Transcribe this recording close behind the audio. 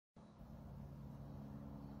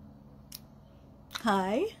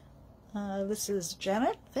Hi, this is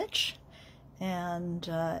Janet Fitch, and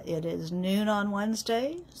it is noon on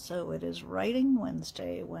Wednesday, so it is Writing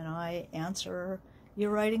Wednesday when I answer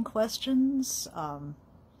your writing questions.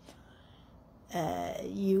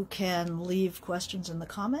 You can leave questions in the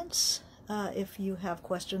comments if you have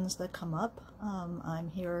questions that come up.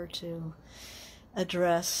 I'm here to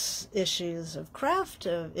address issues of craft,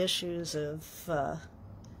 issues of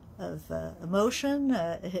emotion,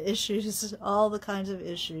 issues, all the kinds of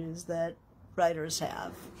issues that writers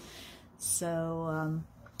have. So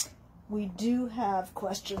we do have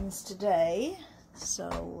questions today,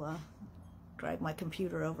 so drag my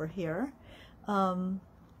computer over here.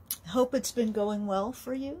 Hope it's been going well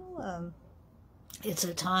for you. It's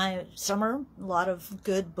summer, a lot of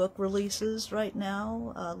good book releases right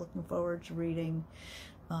now. Looking forward to reading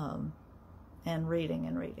and reading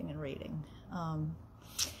and reading and reading.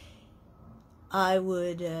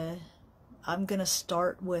 I'm going to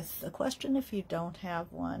start with a question if you don't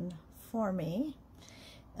have one for me.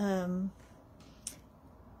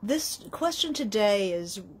 This question today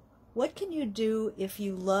is, what can you do if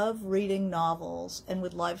you love reading novels and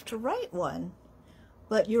would like to write one,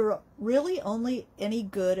 but you're really only any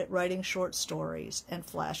good at writing short stories and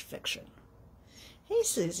flash fiction? Hey,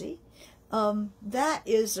 Susie. That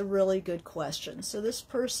is a really good question. So this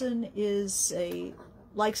person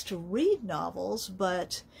likes to read novels,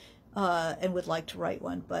 but and would like to write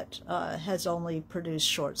one, but has only produced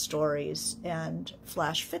short stories and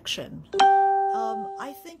flash fiction.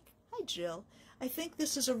 Hi Jill, I think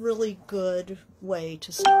this is a really good way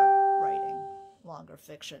to start writing longer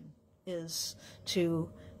fiction, is to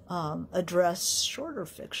address shorter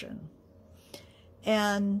fiction.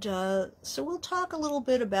 And so we'll talk a little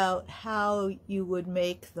bit about how you would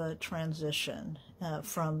make the transition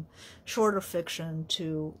from shorter fiction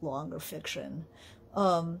to longer fiction.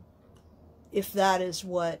 If that is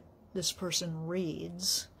what this person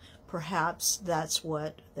reads, perhaps that's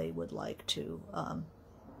what they would like to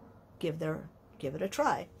give it a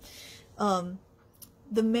try. The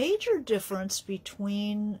major difference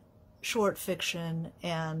between short fiction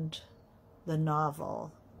and the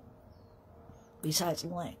novel, besides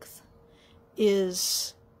length,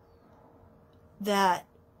 is that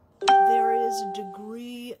there is a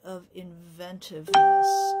degree of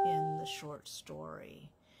inventiveness in the short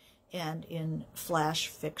story and in flash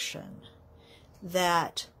fiction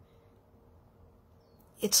that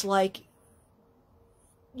it's like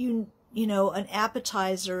you know, an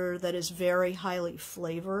appetizer that is very highly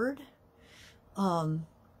flavored, and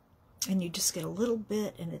you just get a little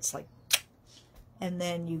bit and it's like, and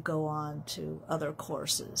then you go on to other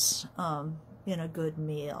courses in a good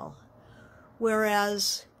meal.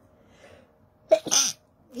 Whereas,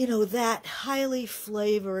 you know, that highly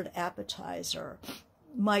flavored appetizer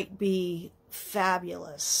might be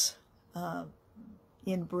fabulous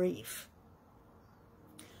in brief.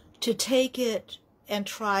 To take it and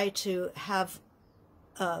try to have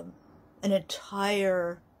an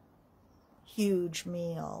entire huge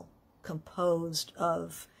meal composed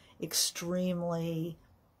of extremely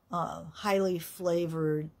highly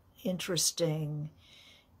flavored, interesting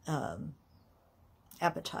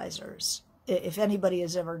appetizers. If anybody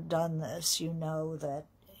has ever done this, you know that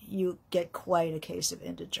you get quite a case of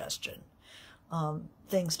indigestion.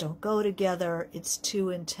 Things don't go together. It's too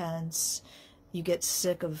intense. You get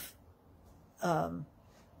sick of, you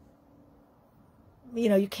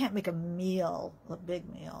know, you can't make a big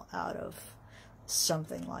meal out of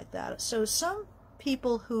something like that. So some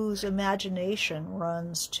people whose imagination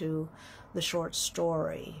runs to the short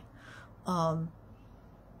story,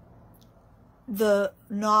 the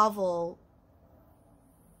novel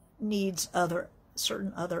needs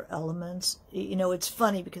certain other elements. You know, it's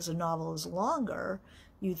funny because a novel is longer,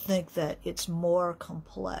 you think that it's more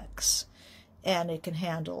complex and it can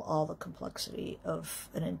handle all the complexity of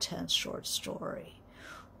an intense short story.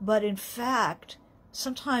 But in fact,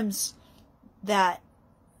 sometimes that,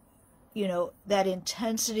 you know, that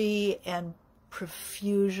intensity and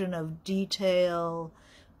profusion of detail,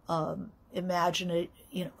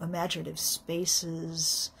 imaginative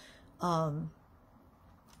spaces,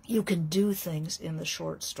 you can do things in the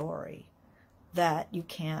short story that you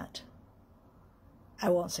can't, I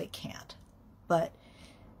won't say can't, but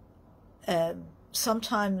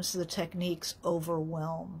sometimes the techniques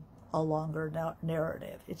overwhelm a longer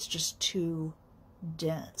narrative. It's just too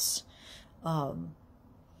dense.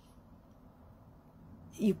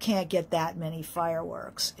 You can't get that many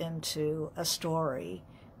fireworks into a story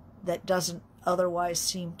that doesn't otherwise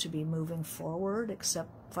seem to be moving forward,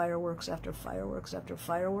 except fireworks after fireworks after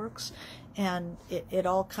fireworks, and it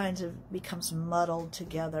all kinds of becomes muddled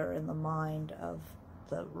together in the mind of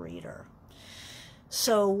the reader.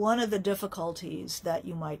 So one of the difficulties that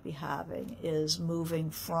you might be having is moving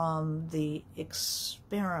from the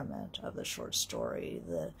experiment of the short story,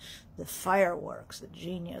 the fireworks, the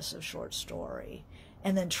genius of short story,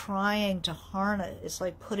 and then trying to harness. It's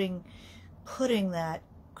like putting that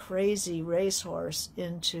crazy racehorse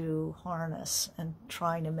into harness and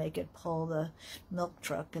trying to make it pull the milk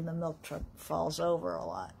truck, and the milk truck falls over a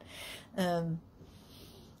lot.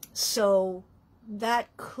 So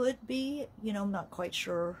that could be, I'm not quite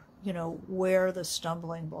sure, where the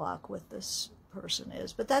stumbling block with this person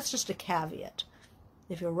is, but that's just a caveat.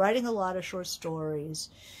 If you're writing a lot of short stories,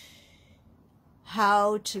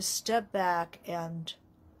 how to step back and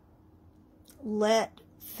let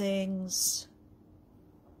things,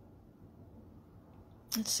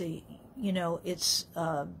 let's see,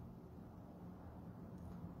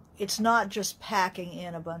 it's not just packing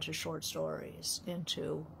in a bunch of short stories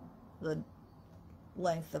into the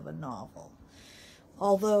length of a novel.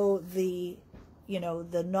 Although the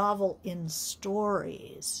novel in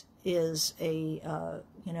stories is a,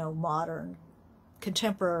 modern,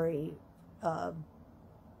 contemporary,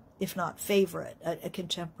 if not favorite, a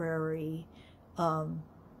contemporary,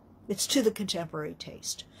 it's to the contemporary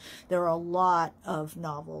taste. There are a lot of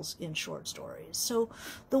novels in short stories. So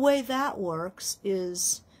the way that works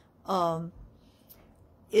is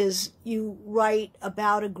you write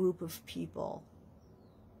about a group of people,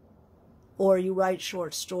 or you write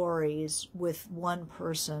short stories with one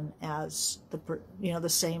person as the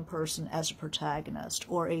same person as a protagonist,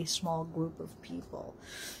 or a small group of people,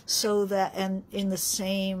 so that, and in the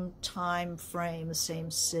same time frame, the same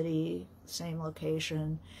city, same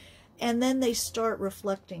location, and then they start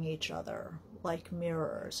reflecting each other like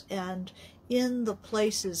mirrors. And in the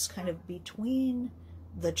places kind of between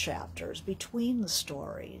the chapters, between the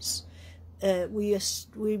stories,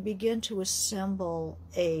 we begin to assemble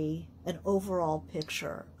an overall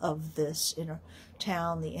picture of this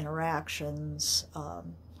town, the interactions.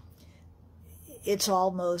 It's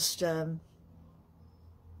almost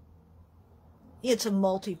it's a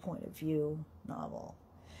multi-point of view novel,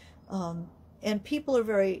 and people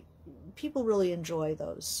really enjoy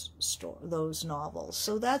those novels.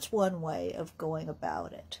 So that's one way of going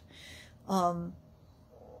about it.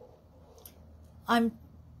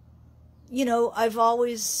 I've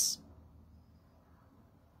always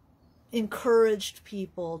encouraged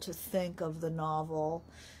people to think of the novel,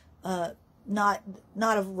 not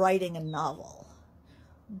of writing a novel,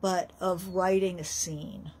 but of writing a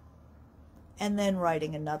scene, and then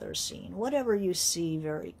writing another scene, whatever you see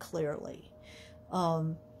very clearly.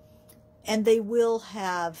 And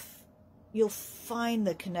you'll find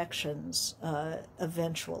the connections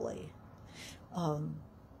eventually.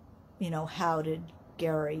 How did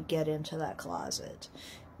Gary get into that closet?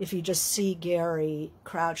 If you just see Gary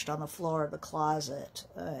crouched on the floor of the closet,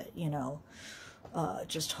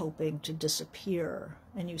 just hoping to disappear,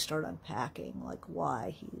 and you start unpacking like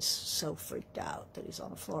why he's so freaked out that he's on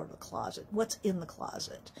the floor of the closet, what's in the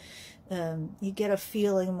closet, you get a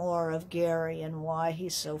feeling more of Gary and why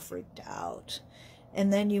he's so freaked out.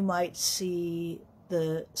 And then you might see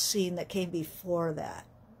the scene that came before that,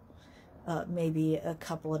 maybe a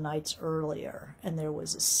couple of nights earlier, and there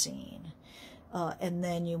was a scene. And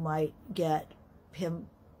then you might get him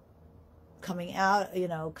coming out of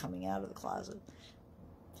the closet.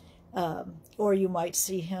 Or you might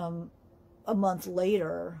see him a month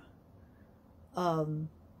later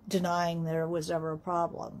denying there was ever a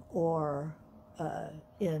problem, or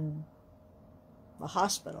in the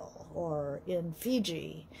hospital, or in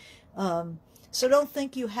Fiji. So don't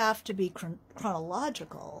think you have to be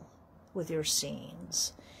chronological with your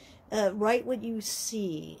scenes. Write what you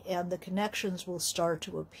see, and the connections will start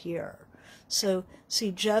to appear. So,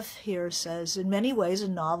 see, Jeff here says, in many ways, a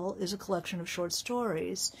novel is a collection of short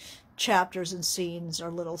stories. Chapters and scenes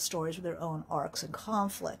are little stories with their own arcs and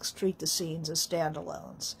conflicts. Treat the scenes as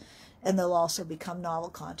standalones, and they'll also become novel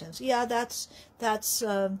contents. Yeah, that's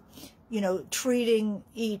treating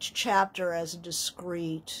each chapter as a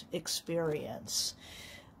discrete experience.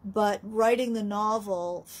 But writing the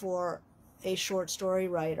novel for a short story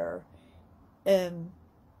writer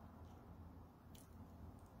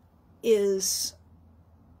is,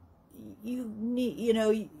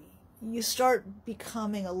 you start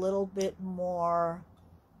becoming a little bit more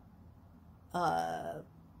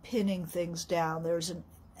pinning things down. There's an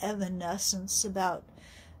evanescence about,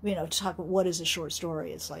 talk about what is a short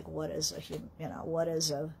story. It's like, what is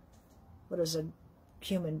a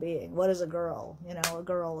human being. What is a girl? You know, a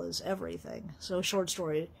girl is everything. So a short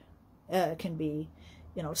story can be,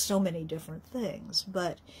 you know, so many different things.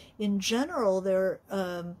 But in general,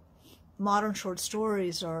 modern short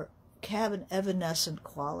stories have an evanescent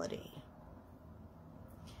quality.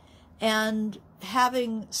 And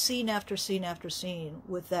having scene after scene after scene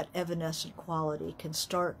with that evanescent quality can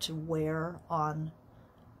start to wear on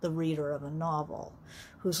the reader of a novel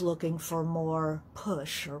who's looking for more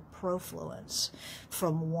push or profluence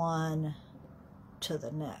from one to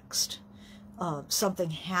the next. Something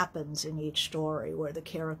happens in each story where the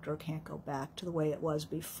character can't go back to the way it was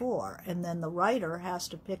before, and then the writer has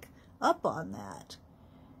to pick up on that.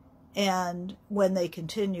 And when they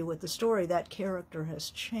continue with the story, that character has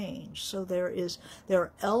changed. So there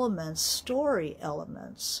are elements, story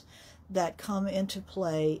elements, that come into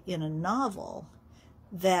play in a novel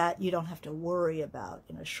that you don't have to worry about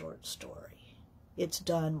in a short story. It's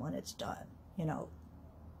done when it's done. You know,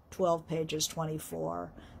 12 pages,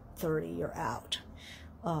 24, 30, you're out.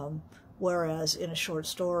 Whereas in a short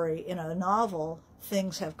story, in a novel,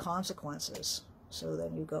 things have consequences. So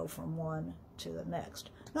then you go from one to the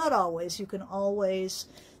next. Not always. You can always,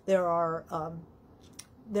 there are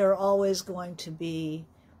always going to be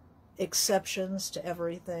exceptions to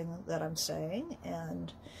everything that I'm saying,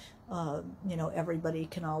 and you know, everybody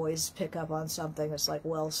can always pick up on something. It's like,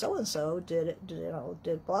 well, so and so did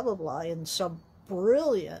blah blah blah in some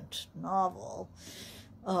brilliant novel,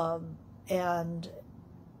 and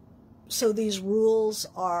so these rules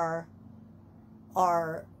are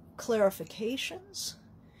clarifications.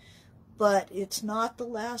 But it's not the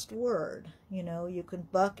last word. You know, you can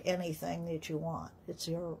buck anything that you want. It's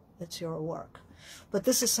your work. But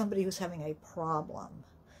this is somebody who's having a problem.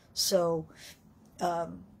 So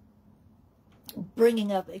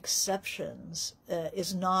bringing up exceptions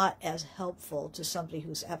is not as helpful to somebody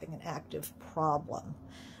who's having an active problem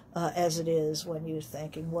as it is when you're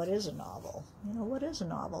thinking, what is a novel? You know, what is a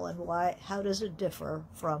novel, and why? How does it differ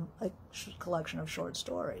from a collection of short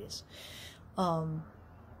stories?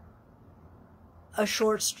 A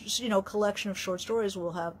short, you know, collection of short stories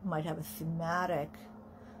might have a thematic,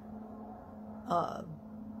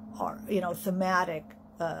 thematic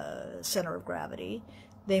center of gravity.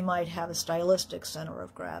 They might have a stylistic center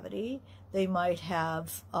of gravity. They might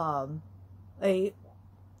have a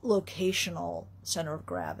locational center of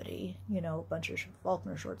gravity. You know, a bunch of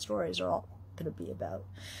Faulkner short stories are all going to be about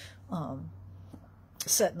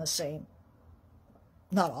set in the same.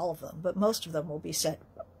 Not all of them, but most of them will be set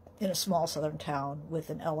in a small southern town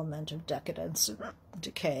with an element of decadence,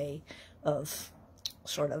 decay, of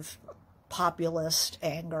sort of populist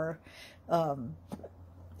anger,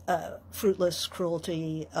 fruitless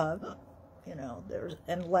cruelty, you know,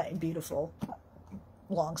 and beautiful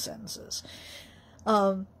long sentences.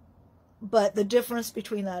 But the difference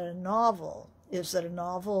between that and a novel is that a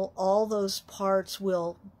novel, all those parts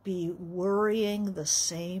will be worrying the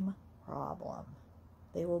same problem.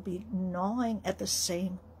 They will be gnawing at the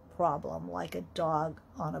same problem, like a dog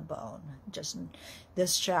on a bone. Just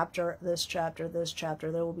this chapter, this chapter, this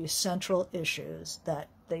chapter, there will be central issues that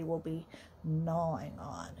they will be gnawing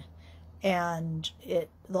on. And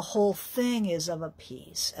the whole thing is of a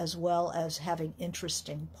piece, as well as having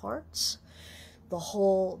interesting parts. The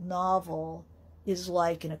whole novel is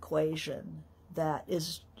like an equation that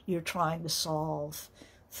you're trying to solve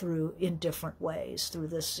in different ways, through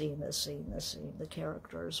this scene, this scene, this scene. The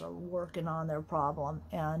characters are working on their problem,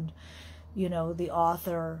 and, you know, the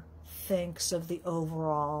author thinks of the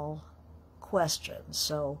overall question.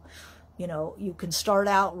 So, you know, you can start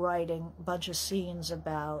out writing a bunch of scenes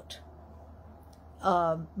about,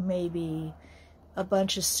 maybe a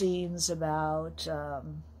bunch of scenes about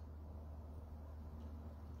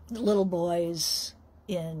little boys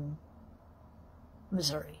in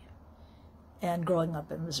Missouri, and growing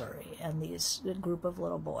up in Missouri, and a group of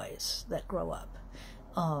little boys that grow up.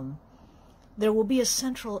 There will be a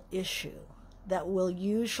central issue that will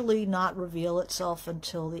usually not reveal itself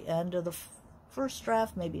until the end of the first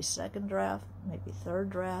draft, maybe second draft, maybe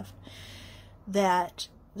third draft, that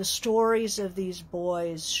the stories of these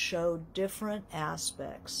boys show different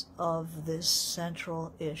aspects of this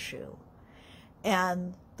central issue.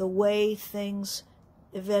 And the way things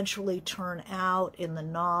eventually turn out in the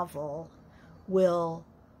novel will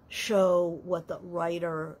show what the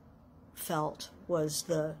writer felt was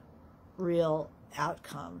the real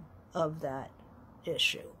outcome of that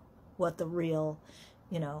issue. What the real,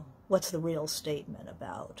 you know, what's the real statement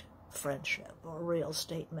about friendship, or a real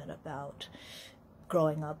statement about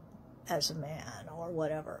growing up as a man, or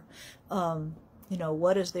whatever. You know,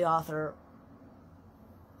 what does the author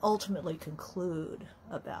ultimately conclude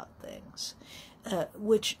about things?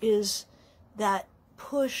 which is that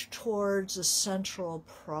push towards a central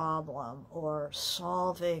problem or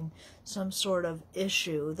solving some sort of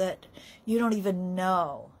issue that you don't even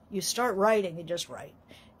know. You start writing, you just write.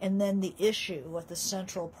 And then the issue, what the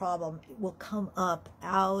central problem, will come up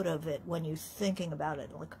out of it when you're thinking about it.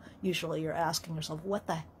 Like, usually you're asking yourself, what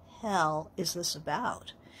the hell is this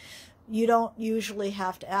about? You don't usually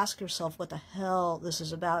have to ask yourself what the hell this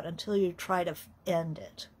is about until you try to end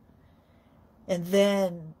it. And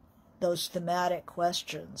then those thematic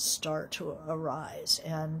questions start to arise.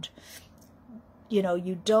 And, you know,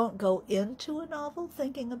 you don't go into a novel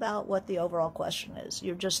thinking about what the overall question is.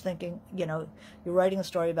 You're just thinking, you know, you're writing a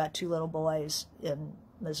story about two little boys in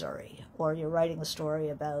Missouri, or you're writing a story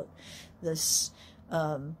about this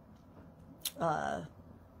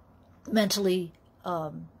mentally,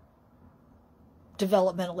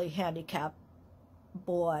 developmentally handicapped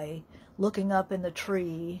boy looking up in the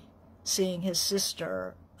tree, seeing his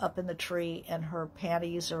sister up in the tree, and her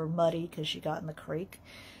panties are muddy because she got in the creek,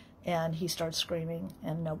 and he starts screaming,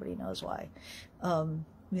 and nobody knows why. I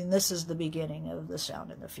mean, this is the beginning of The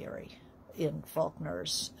Sound and the Fury in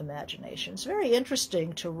Faulkner's imagination. It's very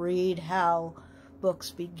interesting to read how books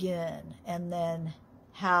begin, and then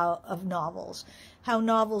how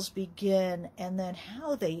novels begin, and then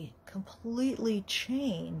how they completely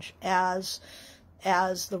change as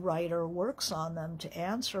the writer works on them to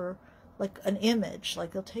answer, like an image.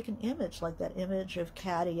 Like, they'll take an image, like that image of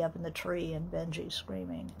Caddy up in the tree and Benji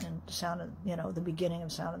screaming, and the beginning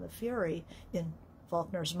of Sound and the Fury in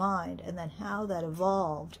Faulkner's mind, and then how that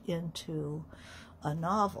evolved into a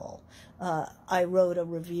novel. I wrote a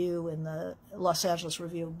review in the Los Angeles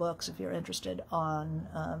Review of Books, if you're interested,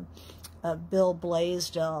 on Bill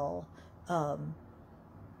Blaisdell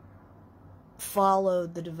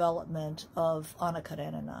followed the development of Anna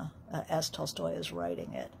Karenina as Tolstoy is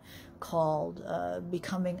writing it, called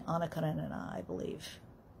Becoming Anna Karenina, I believe.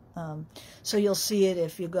 So you'll see it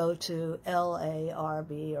if you go to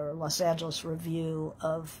LARB, or Los Angeles Review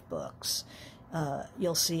of Books.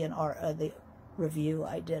 You'll see the review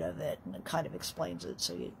I did of it, and it kind of explains it.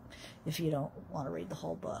 So if you don't want to read the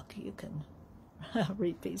whole book, you can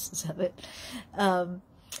read pieces of it.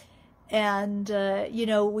 You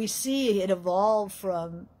know, we see it evolve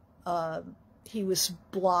from, he was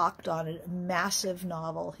blocked on a massive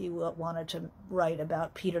novel he wanted to write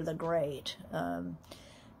about Peter the Great.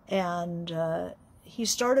 He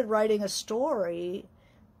started writing a story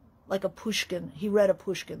like a Pushkin. He read a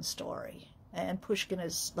Pushkin story. And Pushkin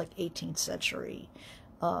is like 18th century,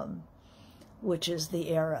 which is the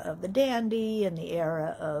era of the dandy and the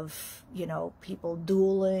era of, you know, people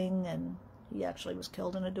dueling, and he actually was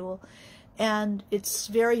killed in a duel. And it's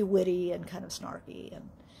very witty and kind of snarky and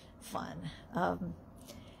fun.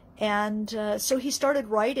 So he started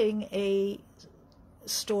writing a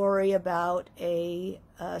story about a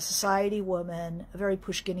society woman, a very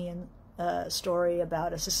Pushkinian story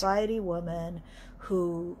about a society woman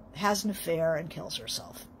who has an affair and kills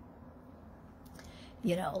herself.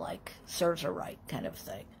 You know, like, serves her right kind of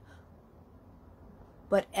thing.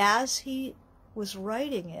 But as he was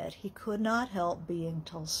writing it, he could not help being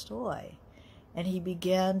Tolstoy. And he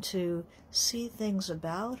began to see things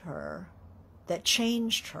about her that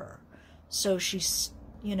changed her. So she's,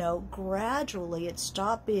 you know, gradually it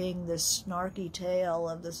stopped being this snarky tale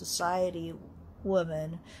of the society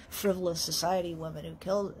woman, frivolous society woman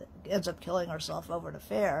who ends up killing herself over an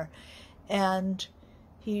affair. And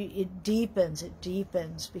it deepens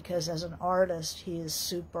because as an artist he is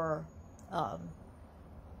super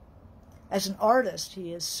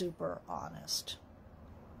honest.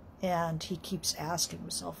 And he keeps asking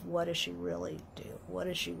himself, what does she really do? What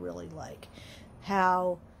is she really like?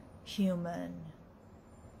 How human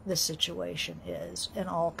the situation is, and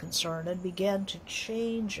all concerned, and began to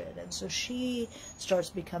change it. And so she starts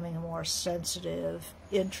becoming a more sensitive,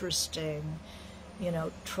 interesting, you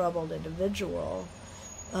know, troubled individual.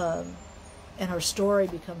 And her story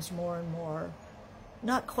becomes more and more,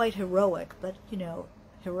 not quite heroic, but, you know,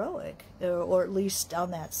 heroic, or at least on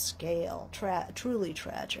that scale, truly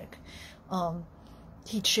tragic.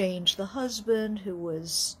 He changed the husband, who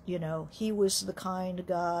was, you know, he was the kind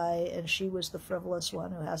guy, and she was the frivolous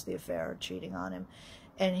one who has the affair, cheating on him.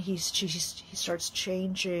 And he starts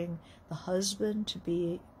changing the husband to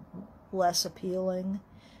be less appealing,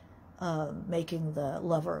 making the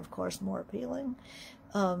lover, of course, more appealing.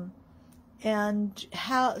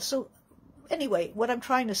 Anyway, what I'm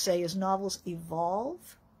trying to say is novels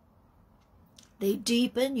evolve. They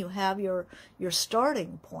deepen. You have your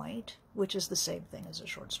starting point, which is the same thing as a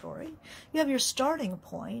short story. You have your starting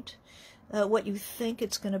point, what you think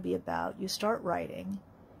it's going to be about. You start writing,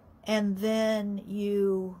 And then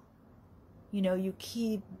you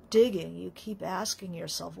keep digging, you keep asking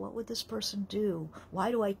yourself, what would this person do?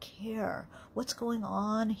 Why do I care? What's going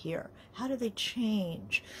on here? How do they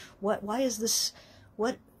change? Why is this,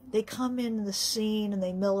 they come in the scene and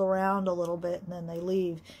they mill around a little bit and then they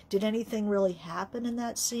leave. Did anything really happen in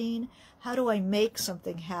that scene? How do I make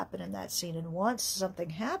something happen in that scene? And once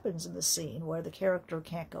something happens in the scene where the character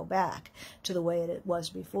can't go back to the way it was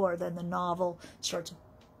before, then the novel starts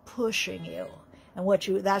pushing you. And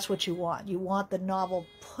that's what you want. You want the novel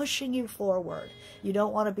pushing you forward. You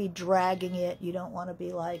don't want to be dragging it. You don't want to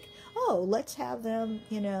be like, oh, let's have them,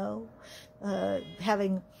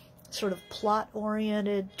 having sort of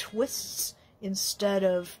plot-oriented twists instead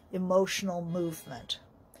of emotional movement.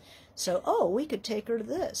 So, oh, we could take her to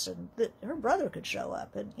this, and her brother could show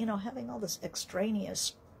up, and, having all this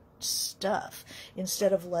extraneous stuff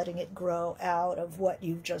instead of letting it grow out of what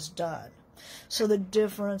you've just done. So the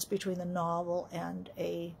difference between the novel and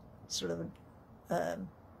a sort of a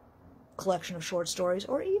collection of short stories,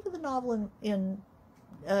 or even the novel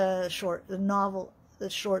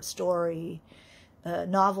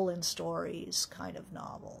novel in stories kind of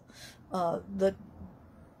novel. The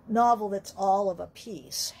novel that's all of a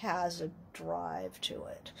piece has a drive to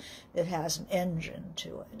it. It has an engine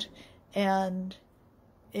to it. And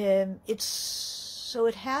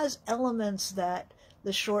it has elements that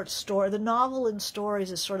the novel in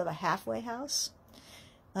stories is sort of a halfway house.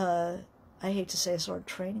 I hate to say sort of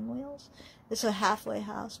training wheels. It's a halfway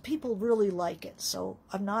house. People really like it, so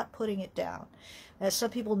I'm not putting it down. Some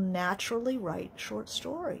people naturally write short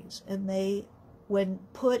stories, and when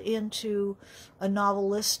put into a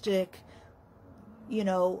novelistic,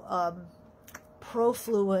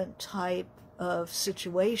 profluent type of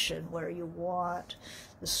situation where you want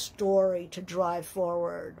the story to drive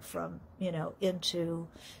forward from, into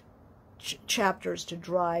chapters to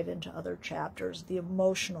drive into other chapters, the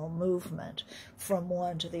emotional movement from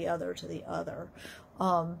one to the other to the other.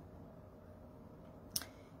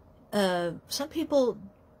 Some people,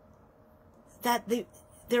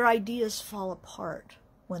 their ideas fall apart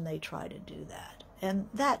when they try to do that. And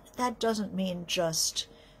that doesn't mean just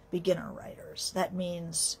beginner writers. That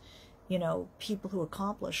means, people who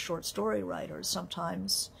accomplish short story writers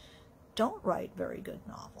sometimes don't write very good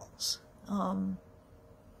novels.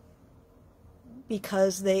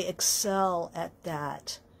 Because they excel at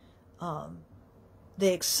that.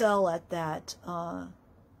 That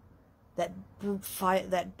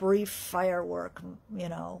brief firework,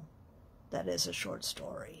 that is a short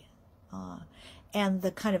story, and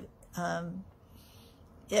the kind of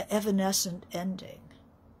evanescent ending.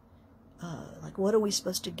 Like, what are we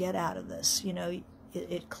supposed to get out of this?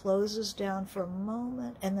 It closes down for a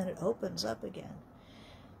moment and then it opens up again.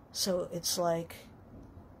 So it's like,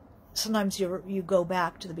 sometimes you go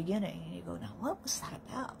back to the beginning and you go, now what was that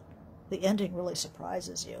about? The ending really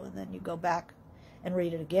surprises you, and then you go back and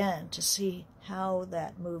read it again to see how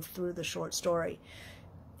that moved through the short story.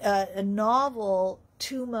 A novel,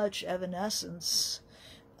 too much evanescence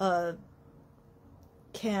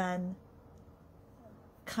can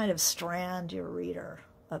kind of strand your reader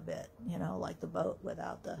a bit, like the boat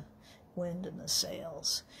without the wind in the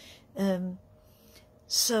sails.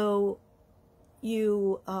 So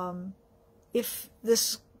if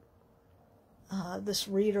this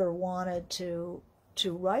reader wanted to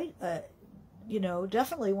write,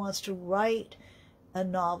 definitely wants to write a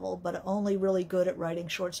novel, but only really good at writing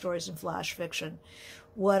short stories and flash fiction,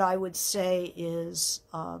 what I would say is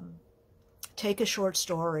take a short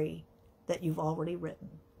story that you've already written,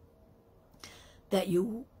 that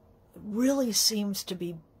you really seems to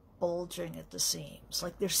be bulging at the seams.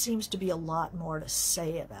 Like there seems to be a lot more to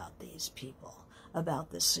say about these people,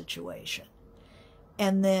 about this situation.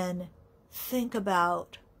 And then think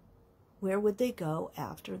about where would they go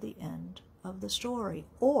after the end of the story,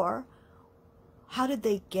 or how did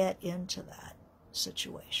they get into that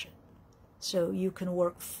situation? So you can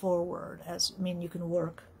work forward, you can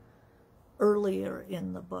work earlier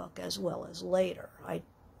in the book as well as later. I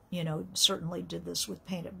certainly did this with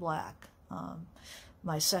Painted Black,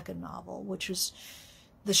 my second novel, which was,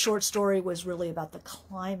 the short story was really about the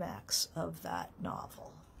climax of that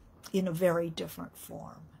novel in a very different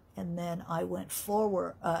form. And then I went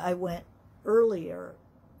earlier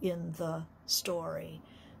in the story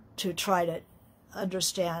to try to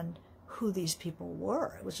understand who these people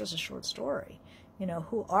were. It was just a short story.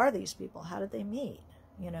 Who are these people? How did they meet?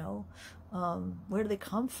 Where do they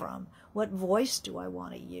come from? What voice do I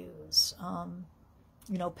want to use?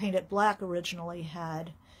 Painted Black originally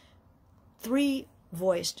had 3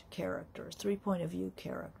 voiced characters, 3 point of view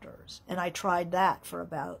characters. And I tried that for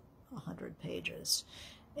about 100 pages.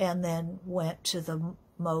 and then went to the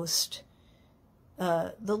most,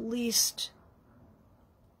 the least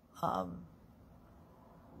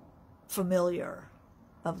familiar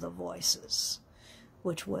of the voices,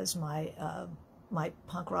 which was my my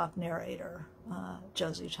punk rock narrator,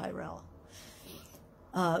 Josie Tyrell.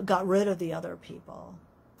 Got rid of the other people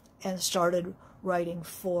and started writing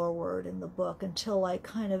forward in the book until I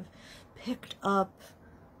kind of picked up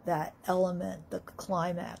that element, the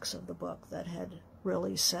climax of the book that had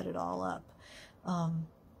really set it all up.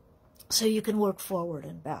 So you can work forward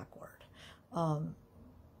and backward.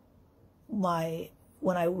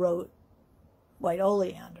 When I wrote White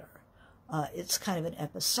Oleander, it's kind of an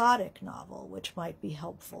episodic novel, which might be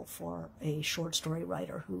helpful for a short story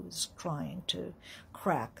writer who's trying to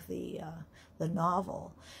crack the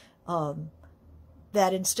novel.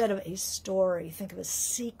 That instead of a story, think of a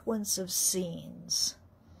sequence of scenes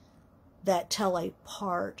that tell a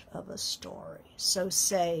part of a story. So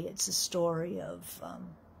say it's a story of,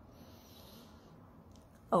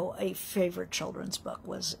 a favorite children's book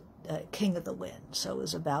was King of the Wind. So it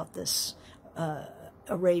was about this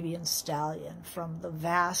Arabian stallion from the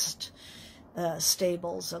vast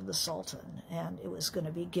stables of the Sultan, and it was going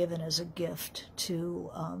to be given as a gift to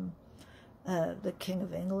the King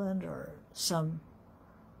of England or some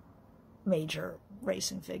major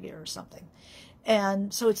racing figure or something.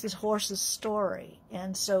 And so it's this horse's story,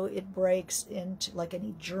 and so it breaks into, like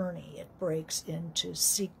any journey, it breaks into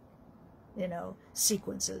sequences,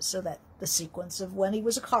 so that the sequence of when he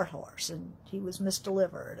was a cart horse and he was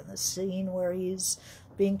misdelivered, and the scene where he's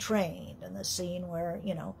being trained, and the scene where,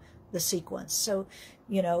 the sequence. So,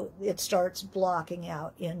 it starts blocking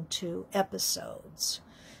out into episodes.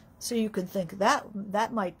 So you can think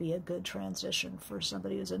that might be a good transition for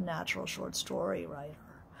somebody who's a natural short story writer.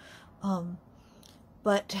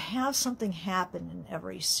 But to have something happen in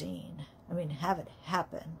every scene, have it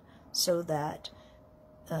happen so that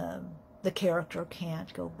the character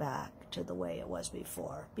can't go back to the way it was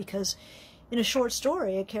before. Because in a short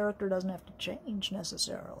story, a character doesn't have to change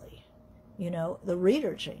necessarily. The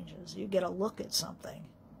reader changes. You get a look at something,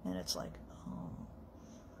 and it's like, oh,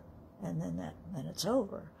 and then it's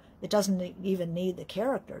over. It doesn't even need the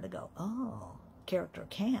character to go, oh. Character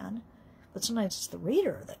can, but sometimes it's the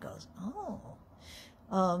reader that goes, oh.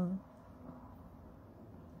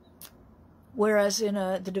 Whereas in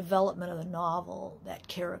the development of the novel, that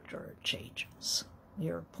character changes.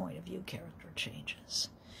 Your point of view character changes.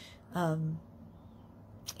 And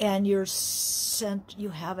you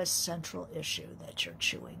have a central issue that you're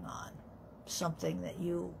chewing on, something that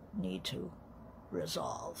you need to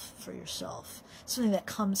resolve for yourself, something that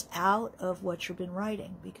comes out of what you've been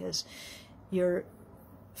writing, because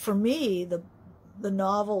for me, the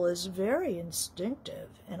novel is very instinctive,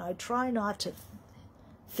 and I try not to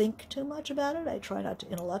think too much about it. I try not to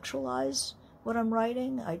intellectualize what I'm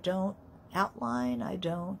writing. I don't outline. I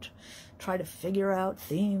don't try to figure out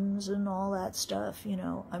themes and all that stuff.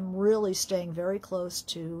 I'm really staying very close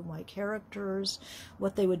to my characters,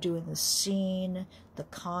 what they would do in the scene, the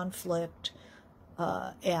conflict,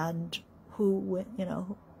 and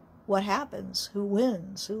what happens, who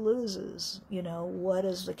wins, who loses, what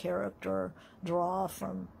does the character draw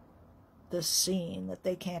from this scene that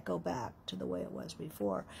they can't go back to the way it was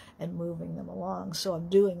before, and moving them along. So I'm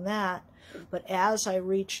doing that, but as I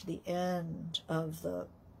reach the end of the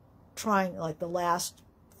last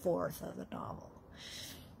fourth of the novel,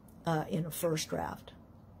 in a first draft,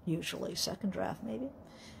 usually second draft maybe,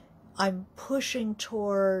 I'm pushing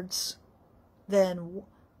towards, then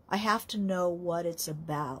I have to know what it's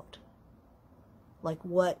about, like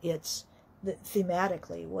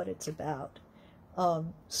thematically what it's about,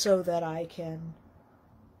 so that I can,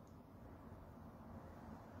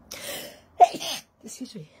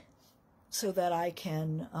 excuse me, so that I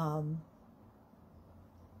can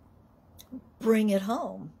bring it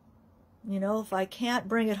home. If I can't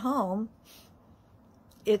bring it home,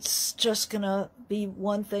 it's just going to be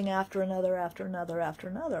one thing after another, after another, after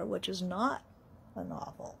another, which is not a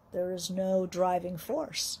novel. There is no driving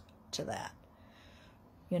force to that.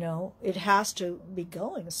 It has to be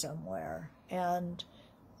going somewhere. And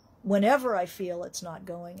whenever I feel it's not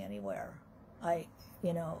going anywhere,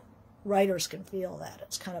 writers can feel that.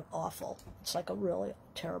 It's kind of awful. It's like a really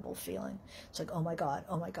terrible feeling. It's like, oh my God,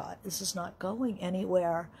 this is not going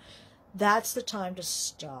anywhere. That's the time to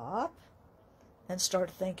stop and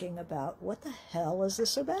start thinking about, what the hell is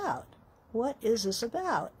this about? What is this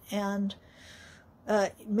about? And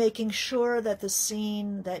making sure that the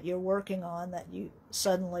scene that you're working on, that you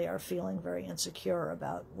suddenly are feeling very insecure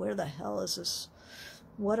about, where the hell is this?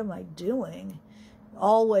 What am I doing?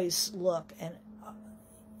 Always look, and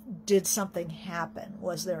did something happen?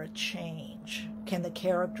 Was there a change? Can the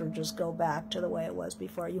character just go back to the way it was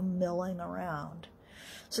before? Are you milling around?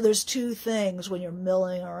 So there's two things when you're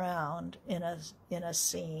milling around in a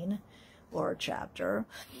scene or a chapter,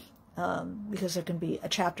 because there can be, a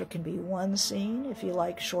chapter can be one scene if you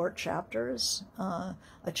like short chapters. A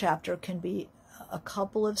chapter can be a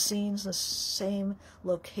couple of scenes, the same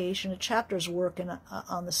location. A chapter's working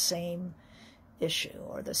on the same issue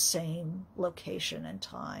or the same location and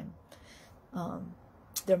time.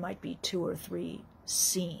 There might be 2 or 3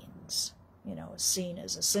 scenes. You know, a scene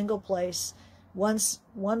is a single place, one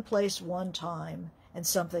place, one time, and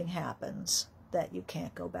something happens that you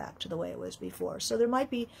can't go back to the way it was before. So there might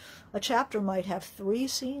be, a chapter might have 3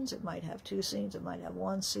 scenes, it might have 2 scenes, it might have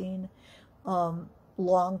 1 scene.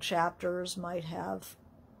 Long chapters might have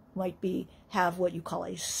what you call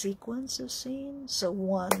a sequence of scenes. So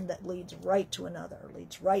one that leads right to another,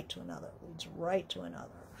 leads right to another, leads right to another,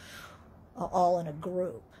 all in a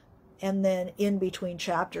group. And then in between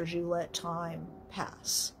chapters, you let time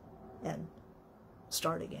pass and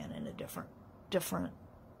start again in a different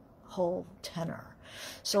whole tenor.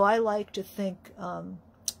 So I like to think,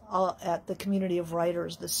 at the community of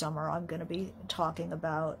writers this summer, I'm going to be talking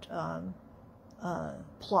about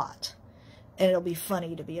plot. And it'll be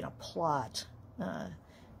funny to be in a plot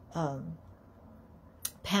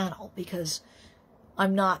panel, because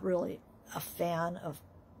I'm not really a fan of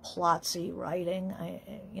plotsy writing.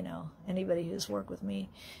 Anybody who's worked with me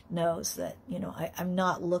knows that, I'm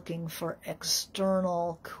not looking for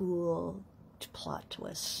external cool plot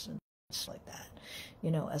twists and stuff like that,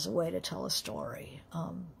 as a way to tell a story.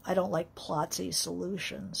 I don't like plotsy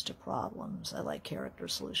solutions to problems. I like character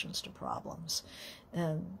solutions to problems.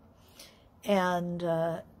 But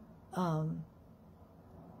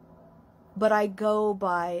I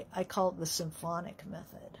call it the symphonic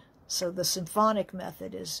method. So the symphonic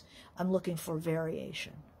method is, I'm looking for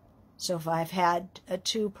variation. So if I've had a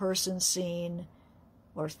 2-person scene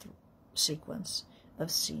or sequence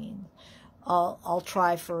of scene, I'll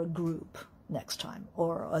try for a group next time,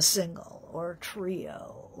 or a single, or a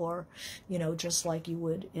trio, or just like you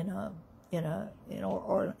would in an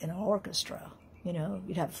orchestra.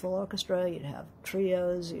 You'd have full orchestra, you'd have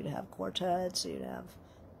trios, you'd have quartets, you'd have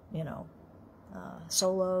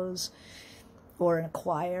solos, or in a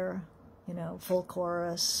choir, full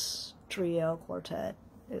chorus, trio, quartet,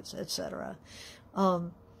 etc.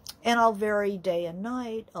 And I'll vary day and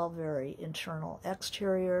night. I'll vary internal,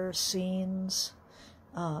 exterior scenes.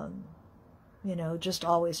 Just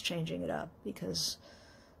always changing it up, because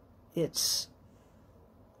you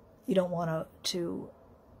don't want to.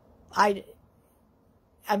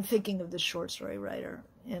 I'm thinking of the short story writer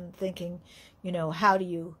and thinking, how do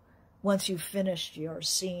you, once you've finished your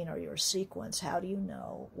scene or your sequence, how do you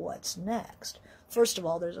know what's next? First of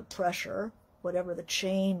all, there's a pressure. Whatever the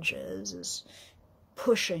change is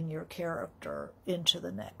pushing your character into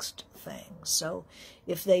the next thing. So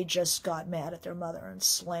if they just got mad at their mother and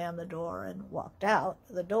slammed the door and walked out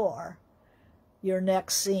the door, your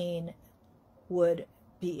next scene would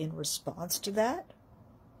be in response to that.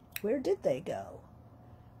 Where did they go?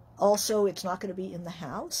 Also, it's not going to be in the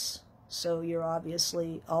house, so you're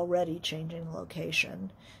obviously already changing the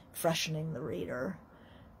location, freshening the reader,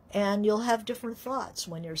 and you'll have different thoughts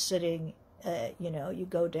when you're sitting, you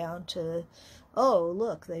go down to, oh,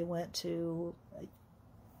 look, they went to,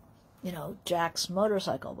 Jack's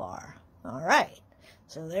motorcycle bar. All right,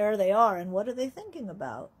 so there they are, and what are they thinking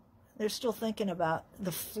about? They're still thinking about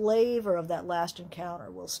the flavor of that last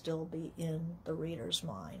encounter will still be in the reader's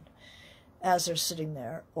mind as they're sitting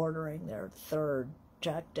there ordering their 3rd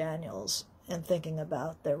Jack Daniels and thinking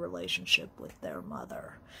about their relationship with their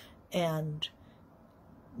mother, and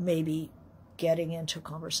maybe getting into a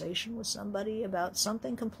conversation with somebody about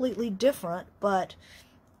something completely different, but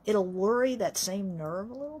it'll worry that same nerve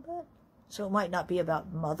a little bit. So it might not be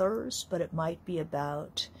about mothers, but it might be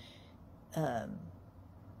about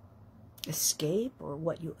escape, or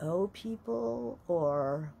what you owe people,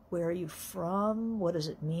 or where are you from? What does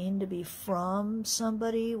it mean to be from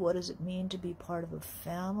somebody? What does it mean to be part of a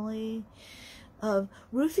family?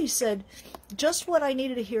 Ruthie said, just what I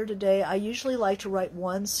needed to hear today. I usually like to write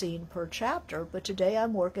 1 scene per chapter, but today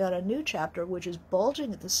I'm working on a new chapter which is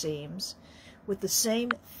bulging at the seams with the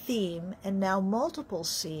same theme and now multiple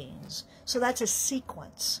scenes. So that's a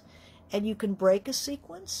sequence. And you can break a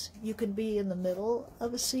sequence. You can be in the middle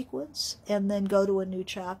of a sequence and then go to a new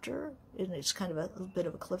chapter, and it's kind of a bit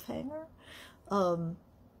of a cliffhanger.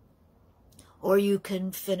 Or you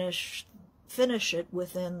can finish it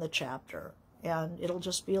within the chapter, and it'll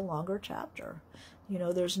just be a longer chapter. You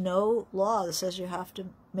know, there's no law that says you have to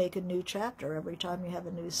make a new chapter every time you have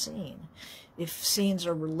a new scene. If scenes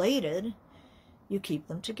are related, you keep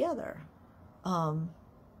them together.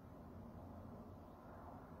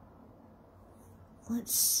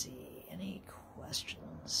 Let's see, any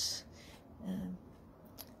questions?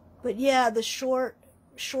 But yeah, the shorts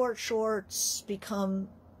become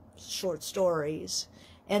short stories,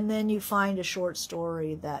 and then you find a short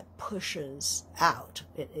story that pushes out.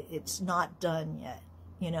 It's not done yet.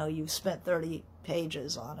 You know, you've spent 30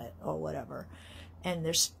 pages on it or whatever, and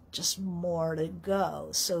there's just more to go.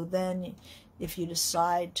 So then if you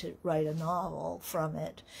decide to write a novel from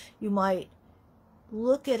it, you might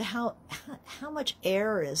look at how much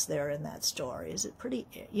air is there in that story. Is it pretty,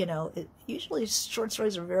 you know, usually short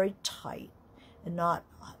stories are very tight and not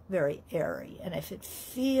very airy. And if it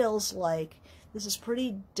feels like this is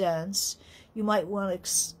pretty dense, you might want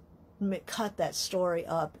to cut that story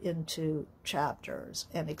up into chapters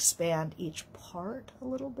and expand each part a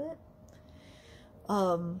little bit.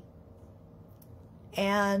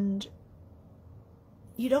 And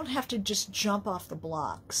you don't have to just jump off the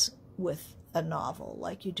blocks with a novel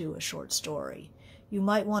like you do a short story. You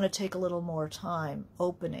might want to take a little more time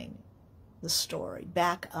opening the story,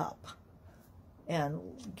 back up, and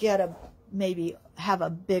maybe have a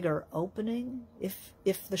bigger opening. If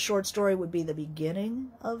the short story would be the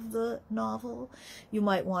beginning of the novel, you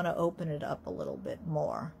might want to open it up a little bit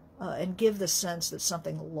more and give the sense that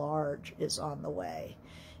something large is on the way.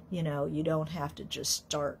 You know, you don't have to just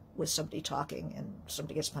start with somebody talking and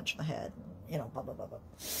somebody gets punched in the head, you know, blah, blah, blah, blah.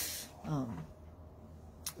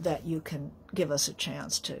 That you can give us a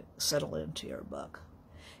chance to settle into your book.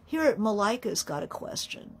 Here, Malika's got a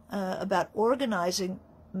question about organizing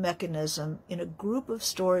mechanism in a group of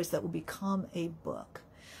stories that will become a book.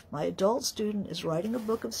 My adult student is writing a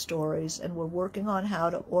book of stories, and we're working on how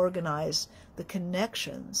to organize the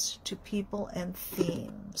connections to people and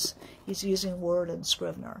themes. He's using Word and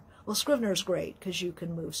Scrivener. Well, Scrivener is great because you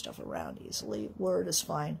can move stuff around easily. Word is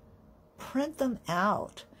fine. Print them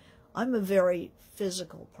out. I'm a very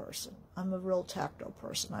physical person. I'm a real tactile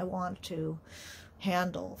person. I want to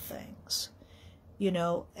handle things, you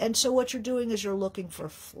know. And so what you're doing is you're looking for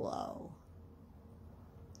flow.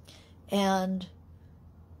 And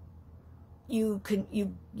you'll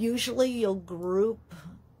group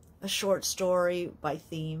a short story by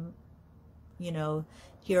theme. You know,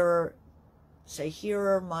 here are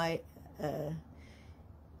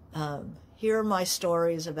my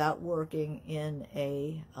stories about working in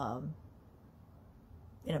a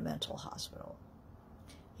mental hospital.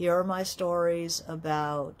 Here are my stories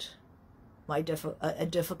about my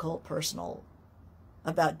difficult personal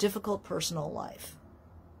life.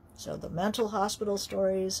 So the mental hospital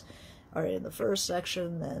stories are in the first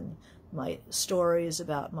section. Then my stories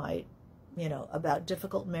about about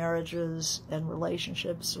difficult marriages and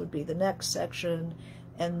relationships would be the next section.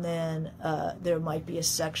 And then there might be a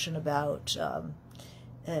section about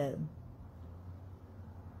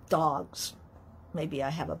dogs. Maybe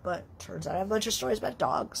turns out I have a bunch of stories about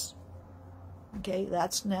dogs. Okay,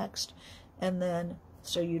 that's next. And then,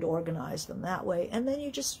 so you'd organize them that way. And then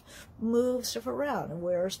you just move stuff around. And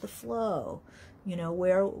where's the flow? You know,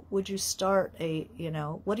 where would you start what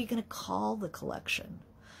are you going to call the collection?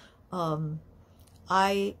 When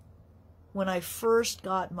I first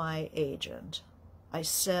got my agent, I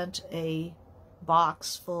sent a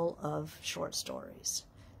box full of short stories.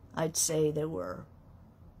 I'd say there were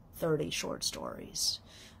 30 short stories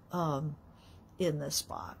in this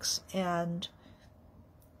box. And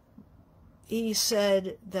he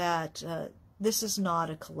said that this is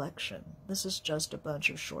not a collection. This is just a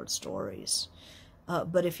bunch of short stories.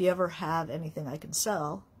 But if you ever have anything I can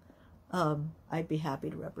sell, I'd be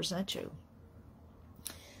happy to represent you.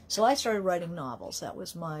 So I started writing novels. That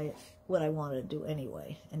was what I wanted to do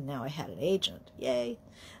anyway. And now I had an agent. Yay.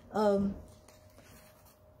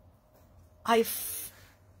 I think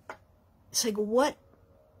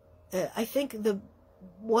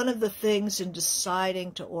one of the things in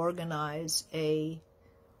deciding to organize a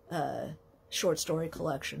short story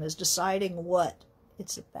collection is deciding what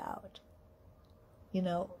it's about. You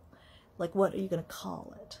know, like, what are you going to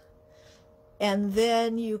call it? And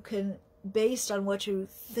then you can, based on what you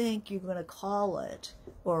think you're going to call it,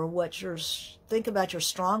 or think about your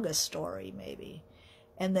strongest story maybe,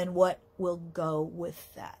 and then what will go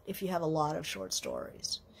with that. If you have a lot of short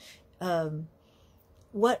stories,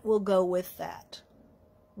 what will go with that?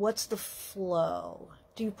 What's the flow?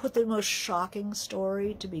 Do you put the most shocking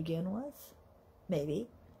story to begin with? Maybe.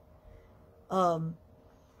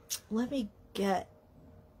 Let me get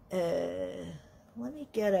let me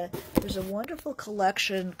get there's a wonderful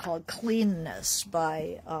collection called Cleanness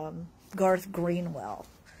by Garth Greenwell.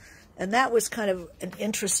 And that was kind of an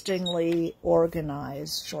interestingly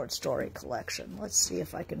organized short story collection. Let's see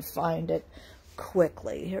if I can find it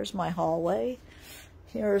quickly. Here's my hallway.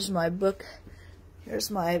 Here's my book. Here's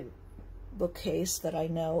my bookcase that I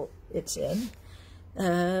know it's in.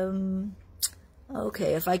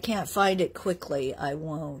 Okay, if I can't find it quickly, I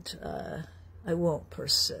won't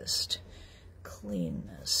persist.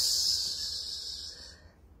 Cleanness.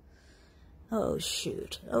 Oh,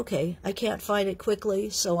 shoot. Okay, I can't find it quickly,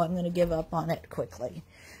 so I'm going to give up on it quickly.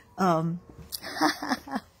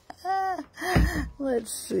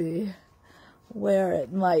 Let's see where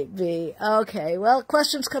it might be. Okay, well,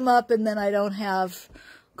 questions come up, and then I don't have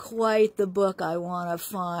quite the book I want to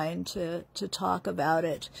find to talk about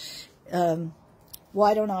it.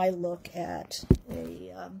 Why don't I look at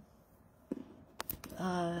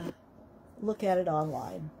it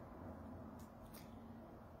online?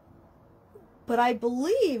 But I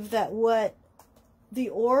believe that what the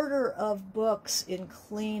order of books in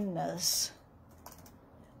Cleanness,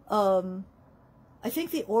 I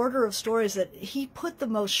think the order of stories, that he put the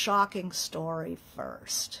most shocking story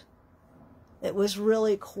first. It was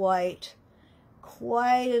really quite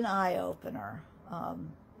an eye-opener.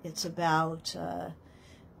 It's about,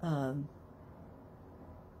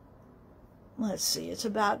 let's see, it's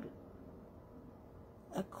about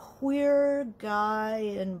a queer guy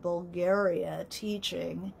in Bulgaria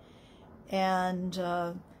teaching, and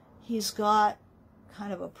he's got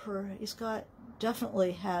kind of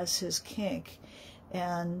definitely has his kink,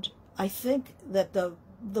 and I think that the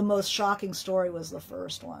most shocking story was the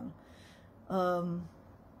first one.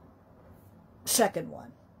 Second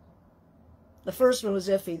one. The first one was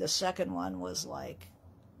iffy, the second one was like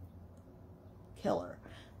killer.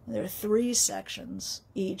 There are 3 sections,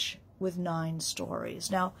 each with 9 stories.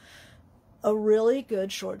 Now, a really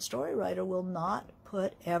good short story writer will not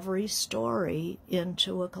put every story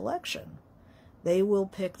into a collection. They will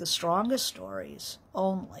pick the strongest stories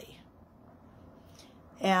only.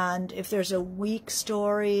 And if there's a weak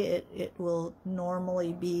story, it will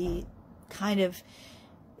normally be kind of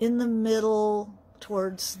in the middle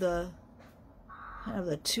towards the kind of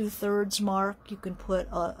the 2/3 mark. You can put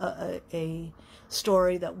a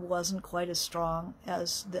story that wasn't quite as strong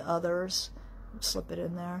as the others, slip it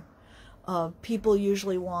in there. People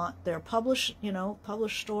usually want their published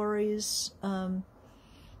stories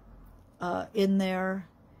in there.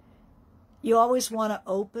 You always want to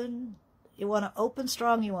open. You want to open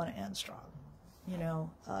strong. You want to end strong.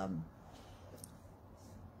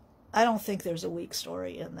 I don't think there's a weak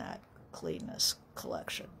story in that Cleanness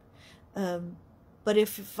collection. But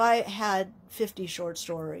if I had 50 short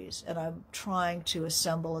stories and I'm trying to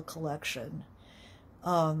assemble a collection,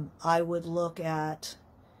 I would look at,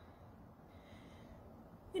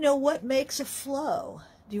 what makes a flow?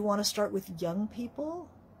 Do you want to start with young people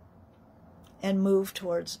and move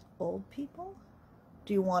towards old people?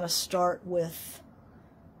 Do you want to start with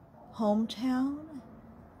hometown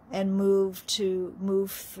and move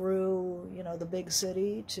through, the big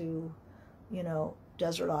city to,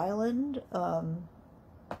 desert island?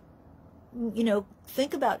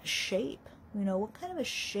 Think about shape. What kind of a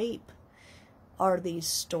shape are these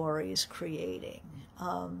stories creating?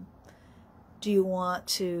 Do you want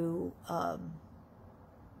to,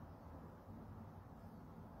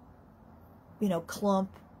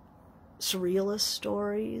 clump surrealist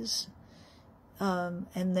stories,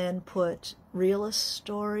 and then put realist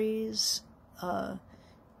stories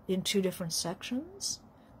in 2 different sections?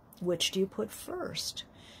 Which do you put first?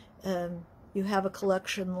 You have a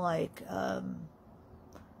collection like, I'm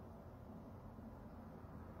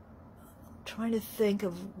trying to think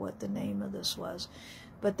of what the name of this was,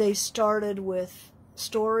 but they started with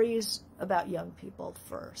stories about young people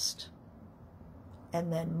first,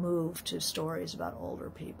 and then moved to stories about older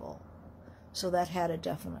people. So that had a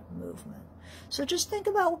definite movement. So just think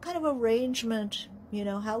about what kind of arrangement,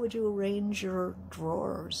 how would you arrange your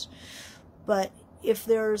drawers? But if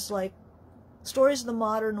there's like stories of the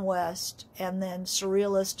modern West and then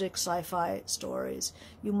surrealistic sci-fi stories,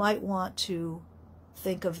 you might want to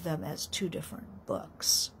think of them as 2 different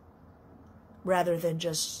books, rather than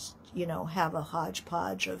just, have a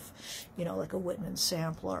hodgepodge of, like a Whitman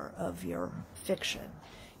sampler of your fiction.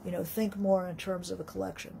 Think more in terms of a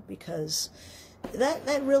collection, because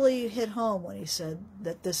that really hit home when he said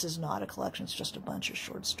that this is not a collection, it's just a bunch of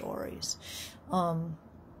short stories.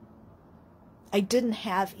 I didn't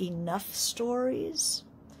have enough stories,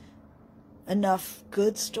 enough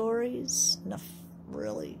good stories, enough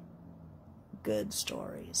really good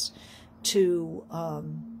stories to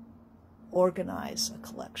organize a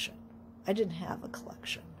collection. I didn't have a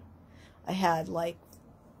collection. I had like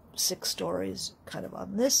 6 stories kind of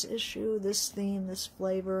on this issue, this theme, this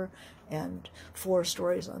flavor, and 4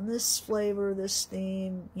 stories on this flavor, this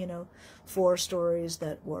theme, 4 stories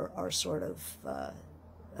that are sort of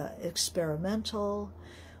experimental.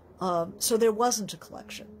 So there wasn't a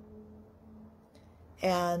collection.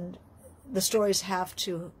 And the stories have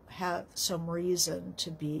to have some reason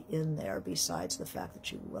to be in there besides the fact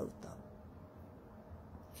that you wrote them.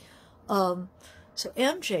 So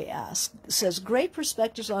MJ says, great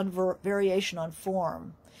perspectives on variation on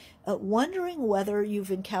form. Wondering whether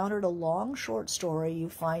you've encountered a long short story you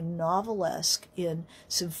find novelesque in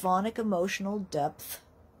symphonic emotional depth,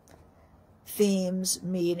 themes,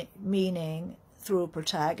 meaning through a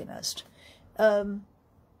protagonist. There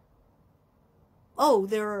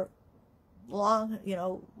are long,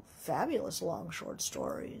 fabulous long short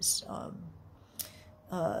stories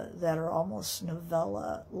that are almost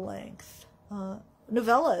novella length.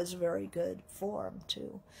 Novella is a very good form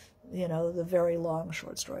too. The very long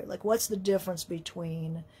short story. Like, what's the difference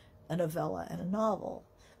between a novella and a novel?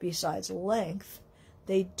 Besides length,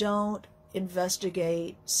 they don't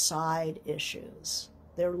investigate side issues.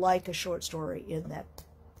 They're like a short story in that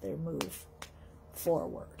they move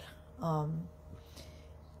forward. But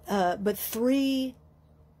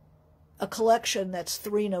a collection that's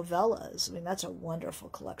 3 novellas, I mean, that's a wonderful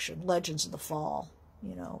collection. Legends of the Fall,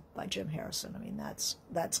 by Jim Harrison. I mean, that's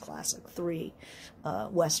classic. 3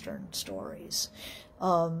 Western stories.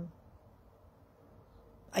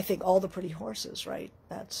 I think All the Pretty Horses, right?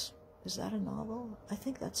 Is that a novel? I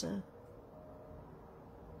think that's a...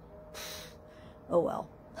 Oh, well.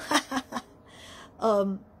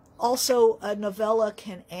 Also, a novella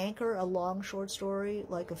can anchor a long short story,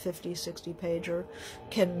 like a 50, 60-pager,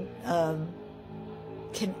 can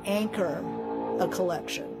anchor a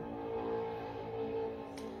collection.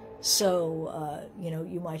 So,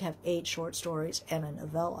 you might have 8 short stories and a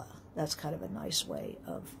novella. That's kind of a nice way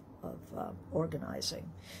of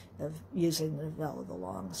organizing, of using the novella, the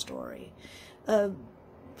long story.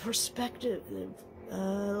 Perspective,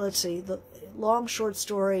 let's see, the long short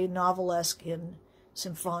story, novelesque in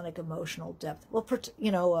symphonic emotional depth. Well,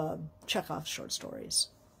 Chekhov's short stories,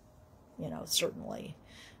 certainly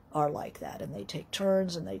are like that, and they take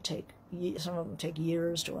turns, and some of them take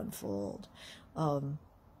years to unfold.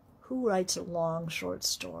 Who writes a long short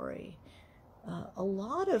story? A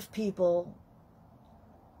lot of people.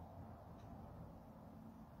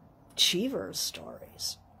 Cheever's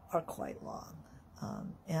stories are quite long,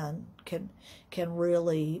 and can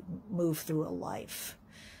really move through a life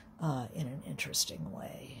in an interesting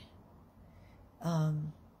way. I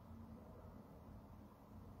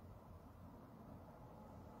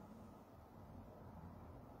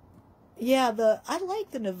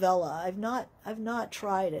like the novella. I've not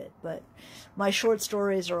tried it, but my short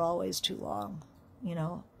stories are always too long,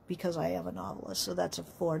 because I am a novelist. So that's a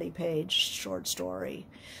 40-page short story,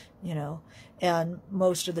 and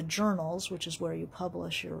most of the journals, which is where you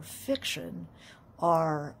publish your fiction,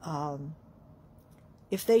 are,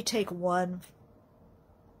 if they take one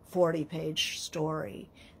 40-page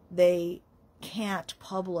story, they can't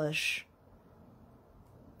publish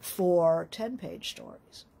 4 10-page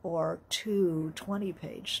stories or 2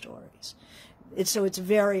 20-page stories. So it's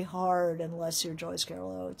very hard, unless you're Joyce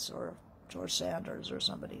Carol Oates or George Sanders or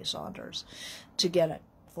somebody, Saunders, to get a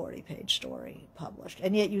 40-page story published.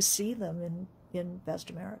 And yet you see them in Best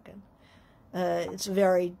American. It's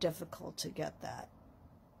very difficult to get that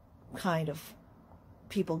kind of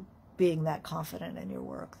people being that confident in your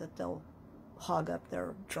work that they'll hog up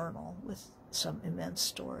their journal with some immense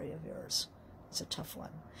story of yours. It's a tough one.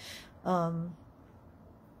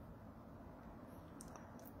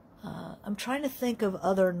 I'm trying to think of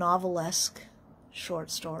other novelesque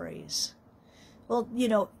short stories. Well,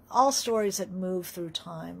 all stories that move through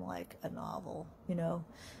time like a novel, I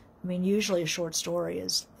mean, usually a short story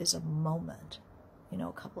is a moment,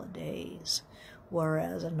 a couple of days,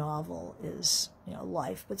 whereas a novel is,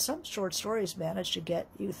 life. But some short stories manage to get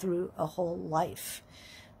you through a whole life.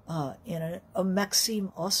 A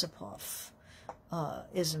Maxim Osipov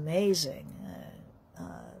is amazing.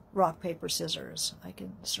 Rock, Paper, Scissors, I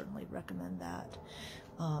can certainly recommend that.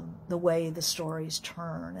 The way the stories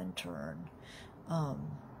turn and turn.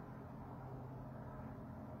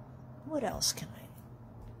 What else can I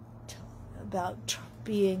tell about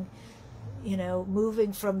being,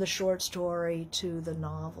 moving from the short story to the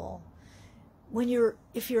novel?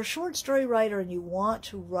 If you're a short story writer and you want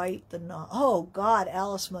to write the novel, oh God,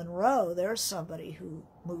 Alice Munro, there's somebody who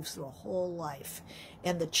moves through a whole life,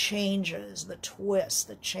 and the changes, the twists,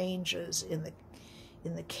 the changes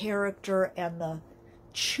in the character and the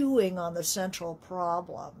chewing on the central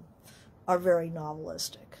problem are very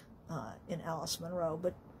novelistic in Alice Munro.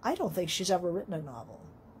 But I don't think she's ever written a novel.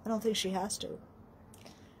 I don't think she has to.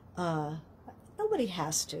 Nobody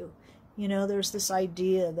has to. You know, there's this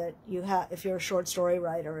idea that if you're a short story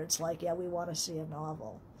writer, it's like, yeah, we want to see a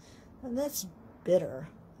novel. And that's bitter,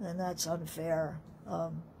 and that's unfair,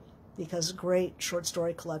 because great short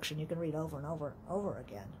story collection you can read over and over and over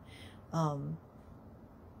again.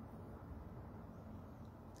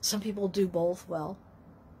 Some people do both well.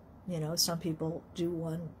 You know, some people do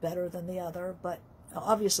one better than the other, but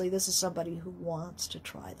obviously this is somebody who wants to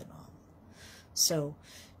try the novel. So,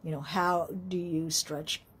 you know, how do you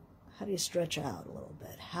stretch out a little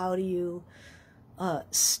bit? How do you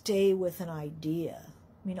stay with an idea?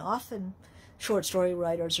 I mean, often short story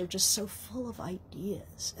writers are just so full of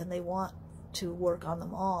ideas, and they want to work on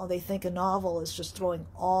them all. They think a novel is just throwing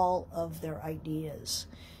all of their ideas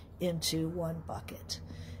into one bucket.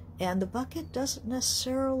 And the bucket doesn't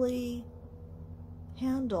necessarily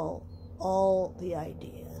handle all the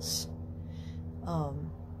ideas.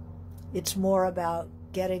 It's more about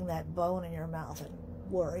getting that bone in your mouth and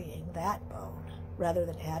worrying that bone, rather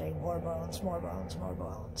than adding more bones, more bones, more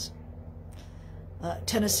bones.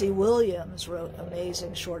 Tennessee Williams wrote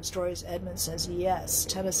amazing short stories. Edmund says, yes,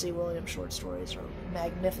 Tennessee Williams short stories are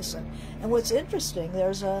magnificent. And what's interesting,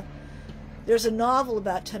 there's a novel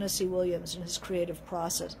about Tennessee Williams and his creative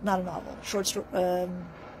process. Not a novel,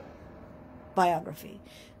 biography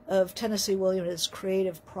of Tennessee Williams and his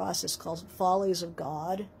creative process called Follies of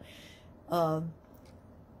God. And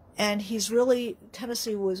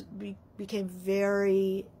Tennessee became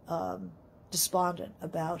very despondent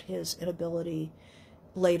about his inability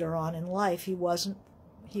later on in life. He wasn't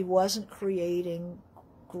creating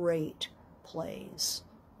great plays,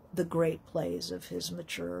 the great plays of his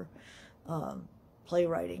mature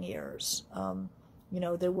playwriting years. You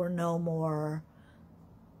know, there were no more,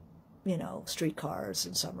 you know, Streetcars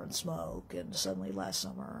and Summer and Smoke and Suddenly Last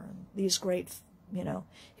Summer and these great, you know,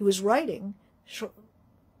 he was writing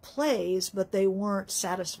plays, but they weren't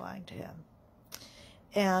satisfying to him.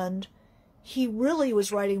 And he really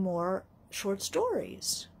was writing more short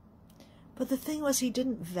stories. But the thing was, he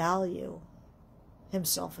didn't value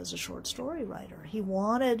himself as a short story writer. He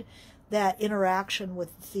wanted that interaction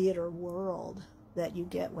with the theater world that you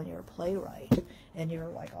get when you're a playwright, and you're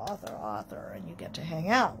like author, and you get to hang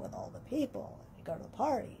out with all the people, and you go to the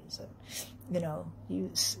parties, and, you know, you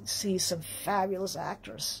see some fabulous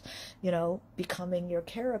actress, you know, becoming your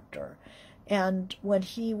character. And when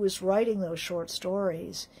he was writing those short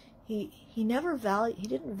stories, he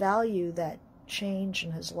didn't value that change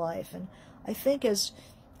in his life. And I think as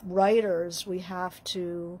writers, we have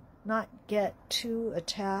to not get too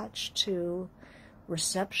attached to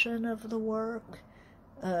reception of the work.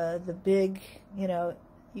 The big, you know,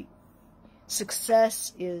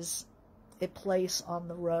 success is a place on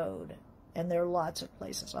the road, and there are lots of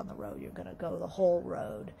places on the road. You're going to go the whole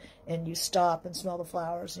road, and you stop and smell the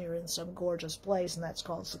flowers, and you're in some gorgeous place, and that's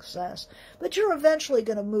called success. But you're eventually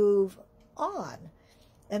going to move on,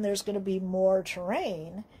 and there's going to be more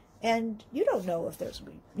terrain, and you don't know if there's,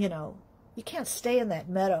 you know, you can't stay in that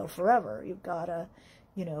meadow forever. You've got to,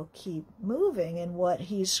 you know, keep moving. And what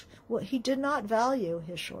he did not value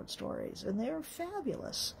his short stories, and they're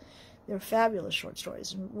fabulous. They're fabulous short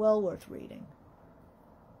stories and well worth reading.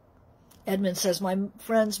 Edmund says, my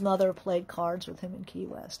friend's mother played cards with him in Key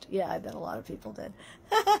West. Yeah, I bet a lot of people did.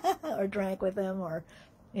 Or drank with him, or,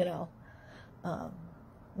 you know,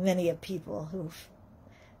 many of people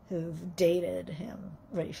who've dated him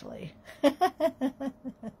briefly.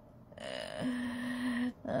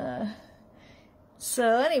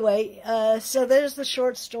 So anyway, so there's the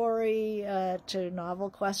short story to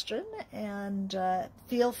novel question, and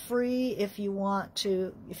feel free if you want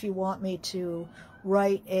me to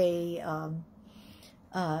write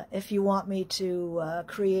if you want me to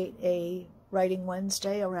create a Writing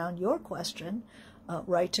Wednesday around your question,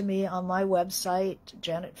 write to me on my website,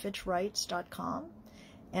 janetfitchwrites.com,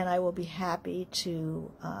 and I will be happy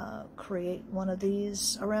to create one of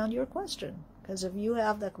these around your question. Because if you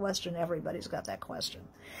have that question, everybody's got that question.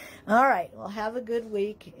 All right, well, have a good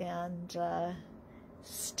week, and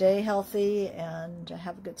stay healthy, and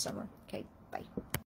have a good summer. Okay, bye.